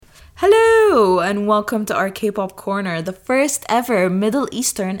and welcome to our K-pop corner, the first ever Middle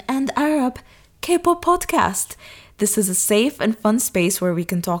Eastern and Arab K-pop podcast. This is a safe and fun space where we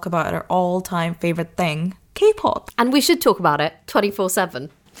can talk about our all-time favorite thing, K-pop. And we should talk about it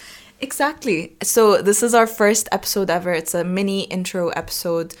 24/7. Exactly. So this is our first episode ever. It's a mini intro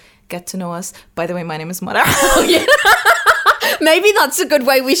episode. Get to know us. By the way, my name is Mara. Oh, yeah. Maybe that's a good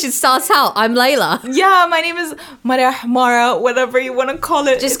way we should start out. I'm Layla. Yeah, my name is Mara, whatever you want to call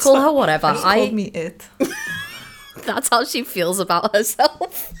it. Just call her whatever. Just called me it. That's how she feels about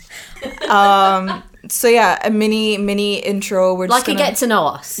herself. So yeah, a mini intro. We're just Like a get to know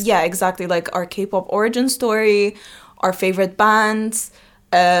us. Yeah, exactly. Like our K-pop origin story, our favorite bands,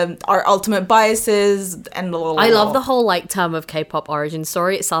 our ultimate biases, and I love the whole term of K-pop origin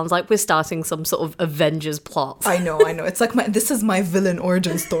story. It sounds like we're starting some sort of Avengers plot. I know. It's like this is my villain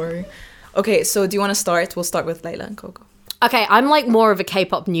origin story. Okay, so do you want to start? We'll start with Layla and Coco. Okay, I'm more of a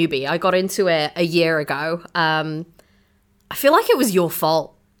K-pop newbie. I got into it a year ago. I feel like it was your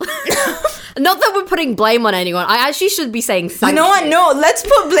fault. Not that we're putting blame on anyone. I actually should be saying thank you. You know what? No, let's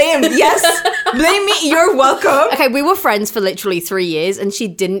put blame. Yes, blame me. You're welcome. Okay, we were friends for literally 3 years and she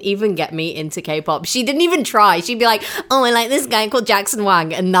didn't even get me into K-pop. She didn't even try. She'd be like, oh, I like this guy called Jackson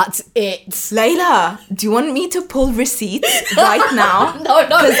Wang, and that's it. Layla, do you want me to pull receipts right now? No,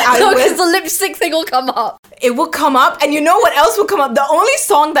 because the lipstick thing will come up. It will come up, and you know what else will come up? The only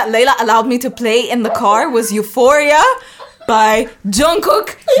song that Layla allowed me to play in the car was Euphoria by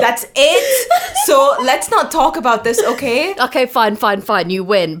Jungkook. That's it. So let's not talk about this, okay? Okay, fine. You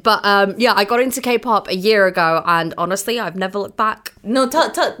win. But yeah, I got into K-pop a year ago, and honestly, I've never looked back. No,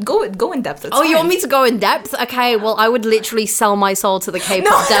 go in depth. It's fine. You want me to go in depth? Okay, well, I would literally sell my soul to the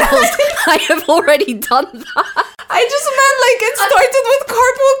K-pop devils. I have already done that. I just meant it started with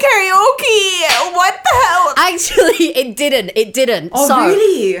carpool karaoke. What the hell? Actually, it didn't. Oh, so,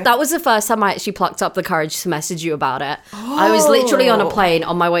 really? That was the first time I actually plucked up the courage to message you about it. Oh. I was literally on a plane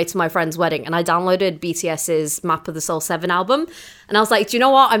on my way to my friend's wedding, and I downloaded BTS's Map of the Soul 7 album. And I was like, do you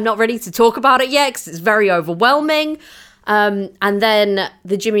know what? I'm not ready to talk about it yet because it's very overwhelming. And then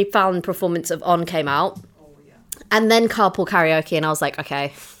the Jimmy Fallon performance of On came out. Oh, yeah. And then Carpool Karaoke, and I was like,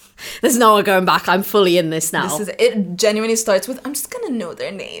 okay, there's no one going back. I'm fully in this now. It genuinely starts with, I'm just gonna know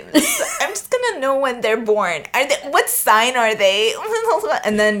their names. I'm just gonna know when they're born. What sign are they?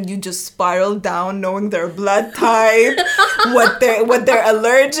 And then you just spiral down knowing their blood type, what they're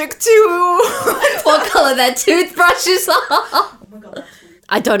allergic to, what color their toothbrushes are. Oh my god.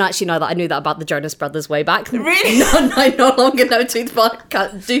 I don't actually know that. I knew that about the Jonas Brothers way back. Really? No, I no longer know toothbrush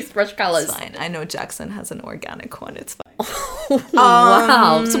colours. It's fine. I know Jackson has an organic one. It's fine.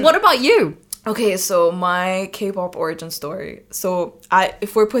 Wow. So what about you? Okay, so my K-pop origin story. So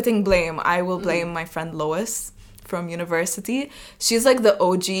if we're putting blame, I will blame my friend Lois from university. She's like the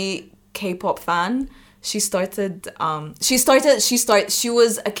OG K-pop fan. She was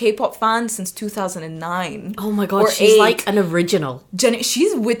a K-pop fan since 2009. Oh my god, she's 8. like an original.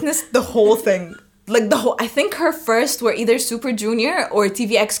 She's witnessed the whole thing. I think her first were either Super Junior or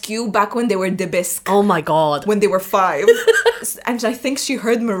TVXQ back when they were Debisque. Oh my god. When they were 5. And I think she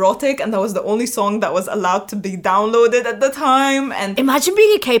heard Mirotic, and that was the only song that was allowed to be downloaded at the time. And imagine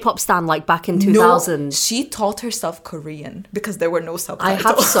being a K-pop stan back in 2000. No, she taught herself Korean because there were no subtitles. I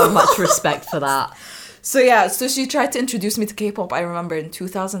have so much respect for that. So yeah, so she tried to introduce me to K-pop, I remember, in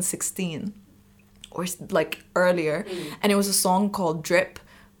 2016 or earlier. And it was a song called Drip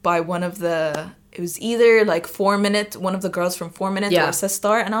by it was either 4 Minute, one of the girls from 4 Minute, or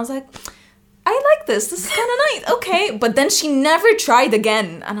Sistar. And I was like, I like this. This is kind of nice. Okay. But then she never tried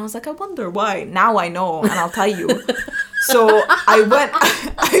again. And I was like, I wonder why. Now I know, and I'll tell you. So I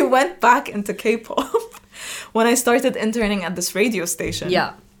went back into K-pop when I started interning at this radio station.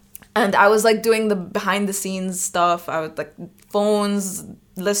 Yeah. And I was doing the behind the scenes stuff. I was phones,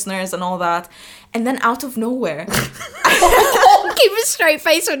 listeners, and all that. And then out of nowhere, keep a straight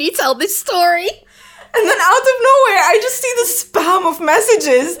face when you tell this story. And then out of nowhere, I just see the spam of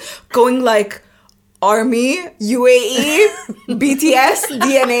messages going Army, UAE, BTS,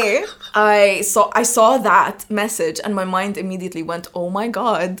 DNA. I saw that message, and my mind immediately went, oh my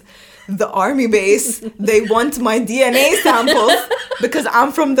god, the army base, they want my DNA samples because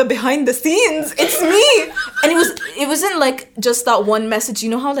I'm from the behind the scenes. It's me. And it wasn't just that one message. You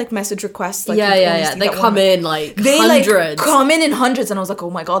know how message requests yeah. They come in hundreds. They come in hundreds, and I was like,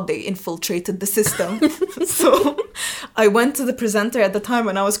 oh my god, they infiltrated the system. So I went to the presenter at the time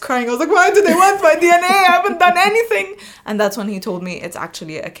and I was crying. I was like, why do they want my DNA? I haven't done anything. And that's when he told me it's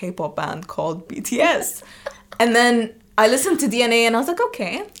actually a K-pop band called BTS. And then I listened to DNA and I was like,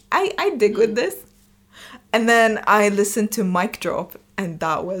 okay, I dig with this. And then I listened to Mic Drop, and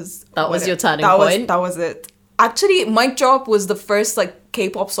that was your turning point. point? That was it. Actually, Mic Drop was the first like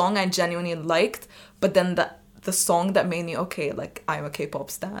K-pop song I genuinely liked, but then the song that made me okay, like I'm a K-pop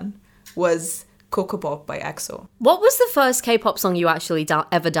stan, was Coco Pop by EXO. What was the first K-pop song you actually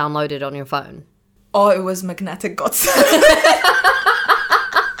ever downloaded on your phone? Oh, it was Magnetic Godson.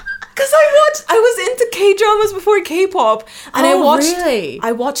 Because I was into K-dramas before K-pop, and I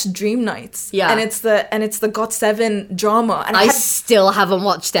watched Dream Nights. Yeah, and it's the GOT7 drama, and I still haven't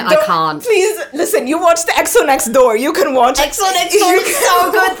watched it. I can't. Please listen. You watched the EXO Next Door. You can watch EXO Next Door. It's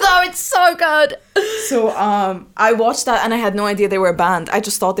so good though. It's so good. So I watched that, and I had no idea they were a band. I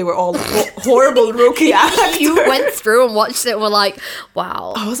just thought they were all horrible rookie actors. You went through and watched it. And were like,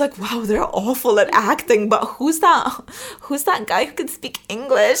 wow. I was like, wow, they're awful at acting. But who's that guy who can speak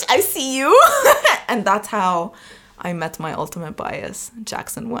English? I see you. And that's how I met my ultimate bias,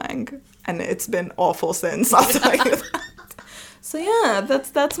 Jackson Wang. And it's been awful since, I'll tell you that. So yeah,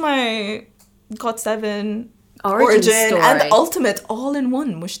 that's my GOT7 origin story. And ultimate all in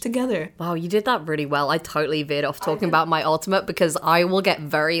one, mushed together. Wow, you did that really well. I totally veered off talking about my ultimate because I will get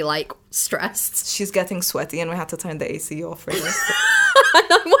very like stressed. She's getting sweaty and we had to turn the AC off for this. And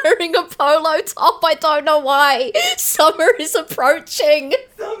I'm wearing a polo top. I don't know why. Summer is approaching.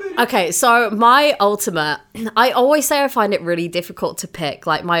 Okay, so my ultimate, I always say I find it really difficult to pick.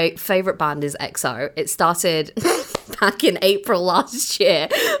 Like, my favorite band is EXO. It started back in April last year.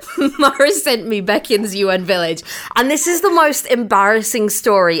 Mara sent me Baekhyun's UN Village. And this is the most embarrassing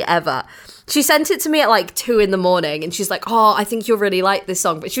story ever. She sent it to me at like 2 a.m. and she's like, oh, I think you'll really like this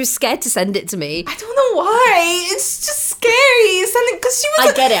song. But she was scared to send it to me. I don't know why. It's just scary. Sending, because she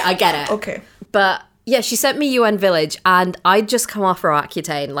was I get it. Okay. But yeah, she sent me UN Village and I'd just come off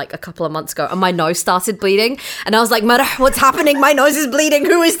Roaccutane like a couple of months ago and my nose started bleeding. And I was like, Mara, what's happening? My nose is bleeding.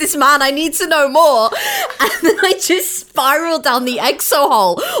 Who is this man? I need to know more. And then I just spiraled down the EXO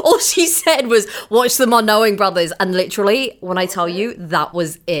hole. All she said was, watch them on Knowing Brothers. And literally, when I tell you, that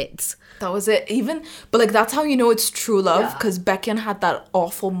was it. That was it. But like, that's how you know it's true love, because Baekhyun had that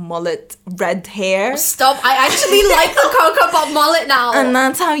awful mullet red hair. Stop. I actually like the Coco Pop mullet now. And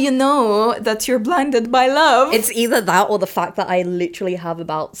that's how you know that you're blinded by love. It's either that or the fact that I literally have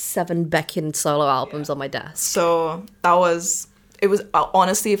about 7 Baekhyun solo albums on my desk. So it was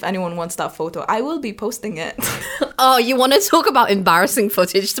honestly, if anyone wants that photo, I will be posting it. Oh, you want to talk about embarrassing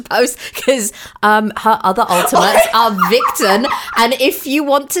footage to post? Because her other ultimates are Victon. And if you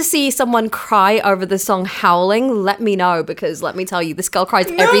want to see someone cry over the song Howling, let me know. Because let me tell you, this girl cries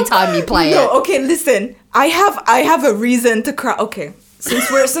every time you play it. Okay, listen. I have a reason to cry. Okay.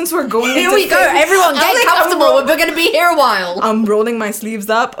 Since we're going here we go. Everyone get comfortable. We're going to be here a while. I'm rolling my sleeves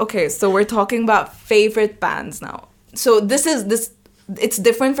up. Okay, so we're talking about favorite bands now. So it's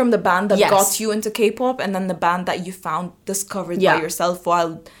different from the band that got you into K-pop and then the band that you discovered by yourself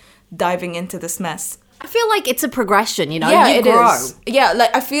while diving into this mess. I feel like it's a progression, you know? Yeah, you grow. Is. Yeah,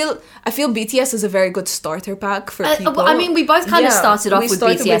 like I feel BTS is a very good starter pack for people. I mean, we both kind of started off with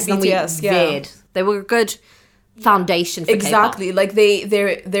BTS and we veered. They were a good foundation for exactly K-pop.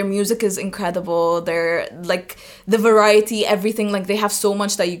 Like their music is incredible. They're like the variety, everything, like they have so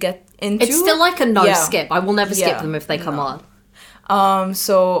much that you get into. It's still like a skip. I will never skip them if they come on.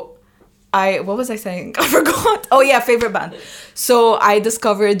 So what was I saying? I forgot. Oh yeah, favorite band. So I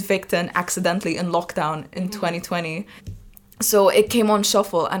discovered Victon accidentally in lockdown in 2020. So it came on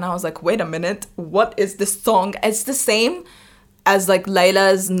shuffle and I was like, wait a minute, what is this song? It's the same as like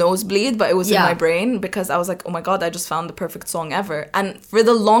Layla's Nosebleed, but it was in my brain because I was like, oh my god, I just found the perfect song ever. And for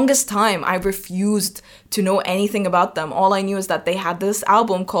the longest time, I refused to know anything about them. All I knew is that they had this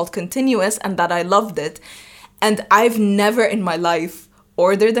album called Continuous and that I loved it. And I've never in my life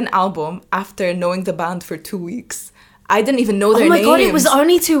ordered an album after knowing the band for 2 weeks. I didn't even know their names. Oh my god, it was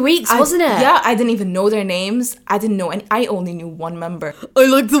only 2 weeks, wasn't it? Yeah, I didn't even know their names. I didn't know, and I only knew one member. I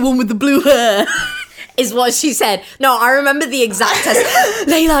like the one with the blue hair. Is what she said. No, I remember the exact test.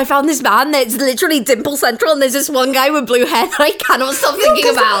 Layla, I found this band that's literally Dimple Central and there's this one guy with blue hair that I cannot stop thinking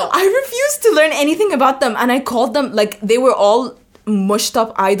about. I refused to learn anything about them and I called them, like, they were all mushed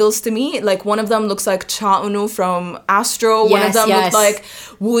up idols to me. Like, one of them looks like Cha Eun-woo from Astro. One of them looked like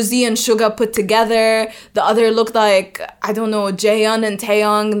Woozi and Suga put together. The other looked like, I don't know, Jaehyun and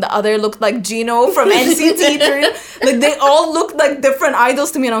Taeyong. The other looked like Gino from NCT Dream. Like, they all looked like different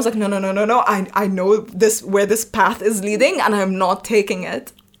idols to me. And I was like, no. I know where this path is leading and I'm not taking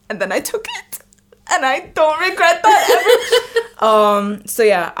it. And then I took it. And I don't regret that ever. So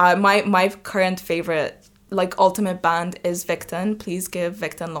yeah, my current favorite like ultimate band is Victon. Please give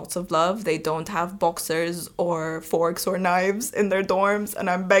Victon lots of love. They don't have boxers or forks or knives in their dorms, and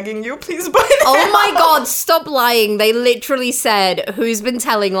I'm begging you, please buy them. Oh my god, stop lying. They literally said, who's been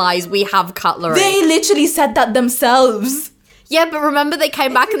telling lies? We have cutlery. They literally said that themselves. Yeah, but remember they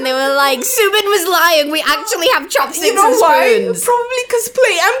came back and they were like, Subin was lying. We actually have chopsticks You know and why? spoons. Probably because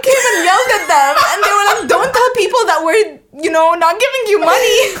Play M came and yelled at them, and they were like, don't tell people that we're, not giving you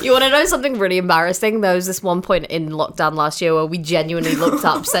money. You want to know something really embarrassing? There was this one point in lockdown last year where we genuinely looked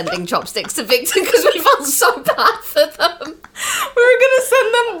up sending chopsticks to Victon because we felt so bad for them. We were gonna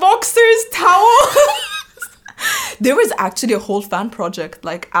send them boxers, towels. There was actually a whole fan project,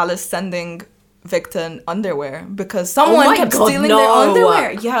 like Alice sending Victon underwear because someone my kept God, stealing no. their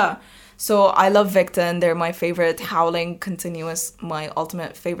underwear. Yeah. So I love Victon. They're my favorite. Howling Continuous, my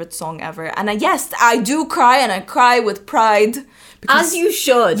ultimate favorite song ever. And yes, I do cry, and I cry with pride. As you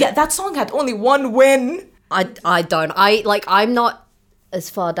should. Yeah, that song had only one win. I don't. I'm not as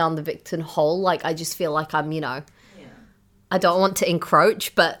far down the Victon hole. Like, I just feel like I'm, I don't want to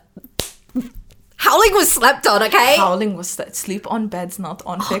encroach, but Howling was slept on, okay? Howling was sleep on beds, not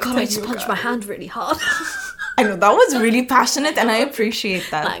on Victon. Oh god, I just punched my hand really hard. I know, that was really passionate, and I appreciate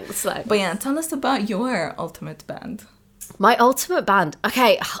that. Thanks. But yeah, tell us about your ultimate band. My ultimate band.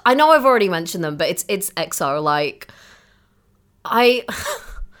 Okay, I know I've already mentioned them, but it's EXO. Like, I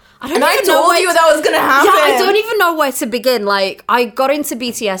don't And I even know told where you to- that was gonna happen. Yeah, I don't even know where to begin. Like, I got into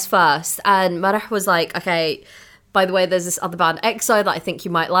BTS first, and Marah was like, okay, by the way, there's this other band, EXO, that I think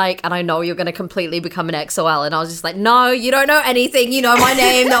you might like, and I know you're going to completely become an EXO-L. And I was just like, no, you don't know anything. You know my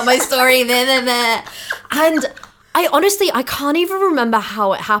name, not my story. And I can't even remember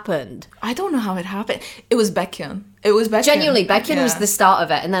how it happened. I don't know how it happened. It was Baekhyun. Genuinely, Baekhyun was Yeah. the start of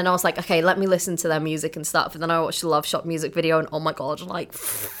it. And then I was like, okay, let me listen to their music and stuff. And then I watched the Love Shop music video, and oh my god, like,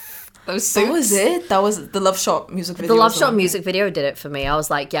 those suits. That was it? That was the Love Shop music video. The Love was Shop one. music video did it for me. I was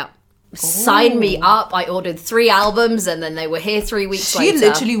like, yeah, sign me up. I ordered 3 albums, and then they were here 3 weeks She later.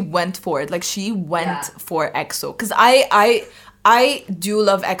 literally went for it. Like, she went for EXO. Because I do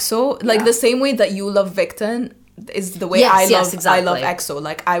love EXO. Like, the same way that you love Victon is the way Yes, I yes, love exactly. EXO.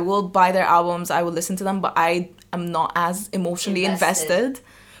 Like, I will buy their albums, I will listen to them, but I am not as emotionally invested.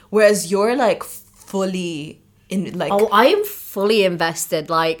 Whereas you're, like, fully in, like... Oh, I am fully invested.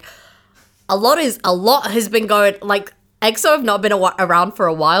 Like, a lot has been going, like, EXO have not been around for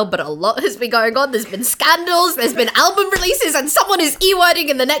a while, but a lot has been going on. There's been scandals, there's been album releases, and someone is E-wording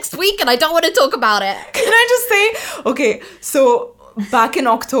in the next week, and I don't want to talk about it. Can I just say, okay, so back in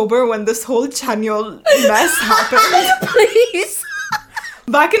October when this whole Chanyeol mess happened, Please.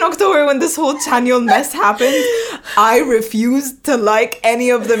 back in October when this whole Chanyeol mess happened, I refused to like any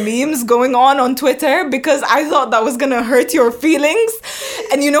of the memes going on Twitter because I thought that was gonna hurt your feelings.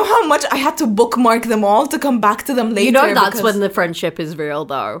 And you know how much I had to bookmark them all to come back to them later. You know that's because- when the friendship is real,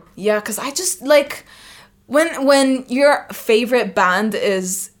 though. Yeah, because I just like when your favorite band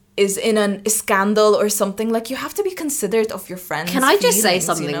is in a scandal or something, like, you have to be considerate of your friends. Can I just say feelings,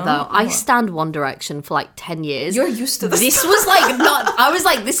 something, you know? though? I What? stand One Direction for, like, 10 years. You're used to this. This was, like, not... I was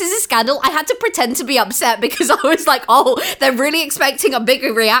like, this is a scandal. I had to pretend to be upset because I was like, oh, they're really expecting a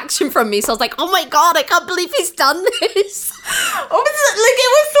bigger reaction from me. So I was like, oh, my God, I can't believe he's done this. Oh,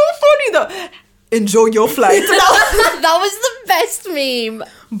 it was so funny though. Enjoy your flight. That was the best meme.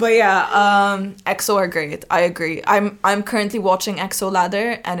 But yeah, EXO are great. I agree. I'm currently watching EXO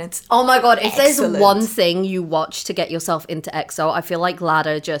Ladder, and it's Oh my god, if there's excellent. one thing you watch to get yourself into EXO, I feel like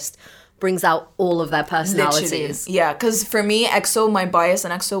Ladder just brings out all of their personalities. Yeah, because for me, EXO, my bias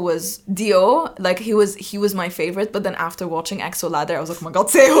in EXO was Dio. Like, he was my favorite, but then after watching EXO Ladder, I was like, oh my god,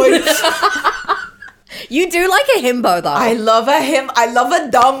 Sehun. You do like a himbo though. I love a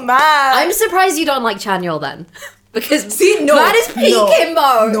dumb man. I'm surprised you don't like Chanyeol then. Because See, no, that is peak no.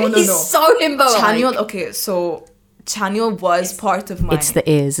 himbo. No, He's no. so himbo. Chanyeol, okay, so Chanyeol was part of my... It's the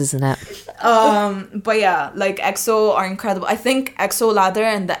ears, isn't it? But yeah, like, EXO are incredible. I think EXO Ladder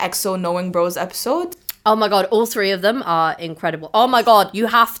and the EXO Knowing Bros episode. Oh my god, all 3 of them are incredible. Oh my god, you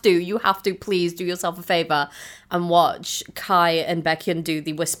have to please do yourself a favor and watch Kai and Baekhyun do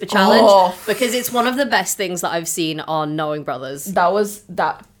the Whisper Challenge, Oh. because it's one of the best things that I've seen on Knowing Brothers.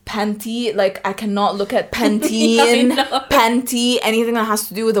 That Panty, like, I cannot look at Pantene, Panty, anything that has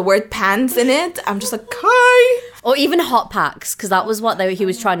to do with the word pants in it. I'm just like, Kai. Or even Hot Packs, because that was what he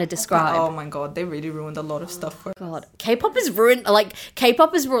was trying to describe. Oh my god, they really ruined a lot of stuff for God, K-pop has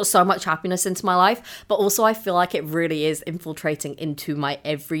brought so much happiness into my life, but also I feel like it really is infiltrating into my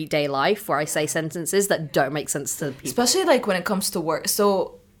everyday life where I say sentences that don't make sense to people. especially like when it comes to work.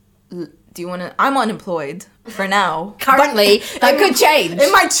 So do you want to... I'm unemployed for now. Currently, that could change.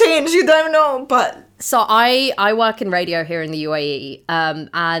 It might change, you don't know. But So I work in radio here in the UAE,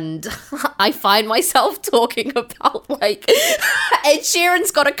 and I find myself talking about like Ed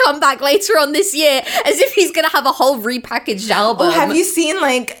Sheeran's got to come back later on this year as if he's gonna have a whole repackaged album. Oh, have you seen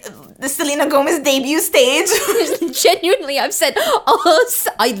like the Selena Gomez debut stage? Genuinely, I've said,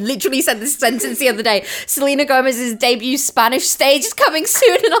 I literally said this sentence the other day. Selena Gomez's debut Spanish stage is coming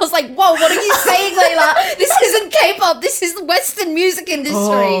soon, and I was like, whoa, what are you saying, Layla? This isn't K-pop. This is the Western music industry.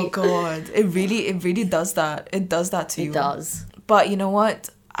 Oh God, it really does that. It does that to you. It does. But you know what?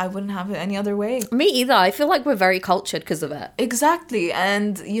 I wouldn't have it any other way. Me either. I feel like we're very cultured because of it. Exactly,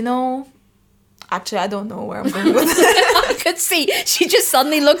 and you know. Actually, I don't know where I'm going with it. I could see. She just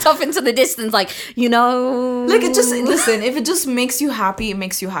suddenly looked off into the distance like, you know. Like, it just, listen, if it just makes you happy, it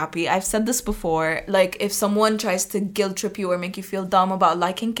makes you happy. I've said this before. Like, if someone tries to guilt trip you or make you feel dumb about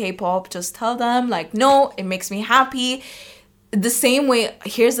liking K-pop, just tell them, like, no, it makes me happy. The same way,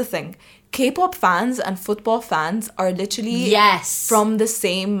 here's the thing. K-pop fans and football fans are literally from the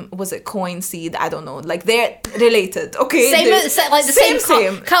same, was it coin seed? I don't know. Like, they're related, okay?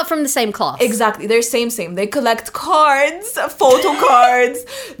 Same cut from the same cloth. Exactly. They're same. They collect cards, photo cards.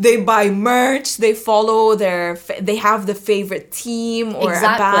 They buy merch. They follow they have the favorite team or a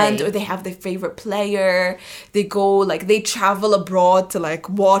band, or they have their favorite player. They go, like, they travel abroad to, like,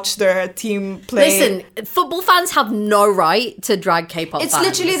 watch their team play. Listen, football fans have no right to drag K-pop It's fans.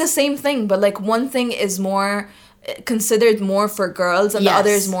 literally the same thing. But like one thing is more considered more for girls and the other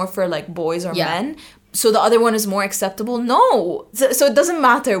is more for like boys or men. So the other one is more acceptable. No. So it doesn't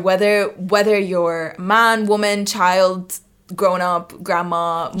matter whether you're man, woman, child, grown up,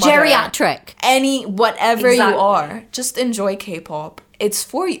 grandma, mother, geriatric, whatever you are. Just enjoy K-pop. It's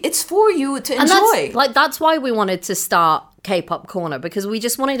for you. It's for you to enjoy. And that's why we wanted to start K-pop Corner, because we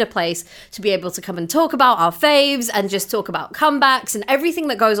just wanted a place to be able to come and talk about our faves and just talk about comebacks and everything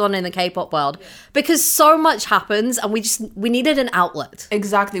that goes on in the K-pop world, because so much happens and we needed an outlet.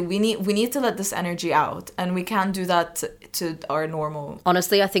 Exactly. We need to let this energy out, and we can't do that to our normal.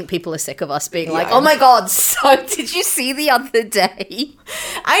 Honestly, I think people are sick of us being like, oh my God, so did you see the other day?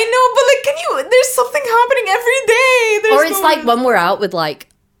 I know, but like, there's something happening every day. Or it's like when we're out with like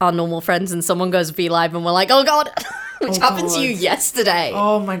our normal friends and someone goes V Live and we're like, oh God. Which happened to you yesterday.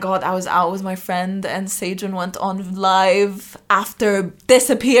 Oh my God, I was out with my friend and Sejun went on live after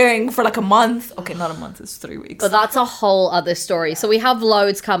disappearing for like a month. Okay, not a month, it's 3 weeks. But that's a whole other story. So we have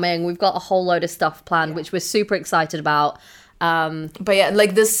loads coming. We've got a whole load of stuff planned, which we're super excited about. But yeah,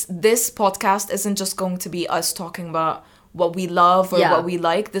 like this podcast isn't just going to be us talking about what we love or what we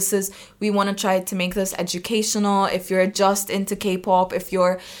like. We want to try to make this educational. If you're just into K-pop,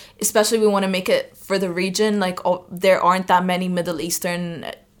 especially we want to make it for the region, like there aren't that many Middle Eastern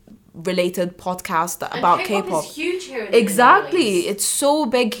related podcasts about K-pop. K-pop is huge here in the Exactly. Middle East. It's so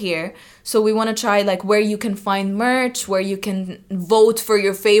big here. So we want to try like where you can find merch, where you can vote for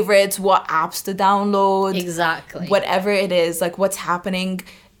your favorites, what apps to download. Exactly. Whatever it is, like what's happening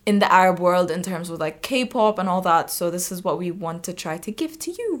in the Arab world in terms of like K-pop and all that. So this is what we want to try to give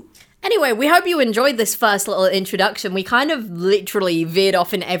to you. Anyway, we hope you enjoyed this first little introduction. We kind of literally veered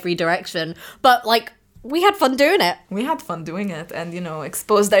off in every direction, but like we had fun doing it. We had fun doing it and,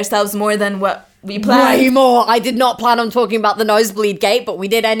 exposed ourselves more than what we planned. Way more. I did not plan on talking about the nosebleed gate, but we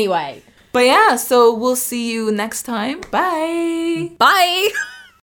did anyway. But yeah, so we'll see you next time. Bye. Bye.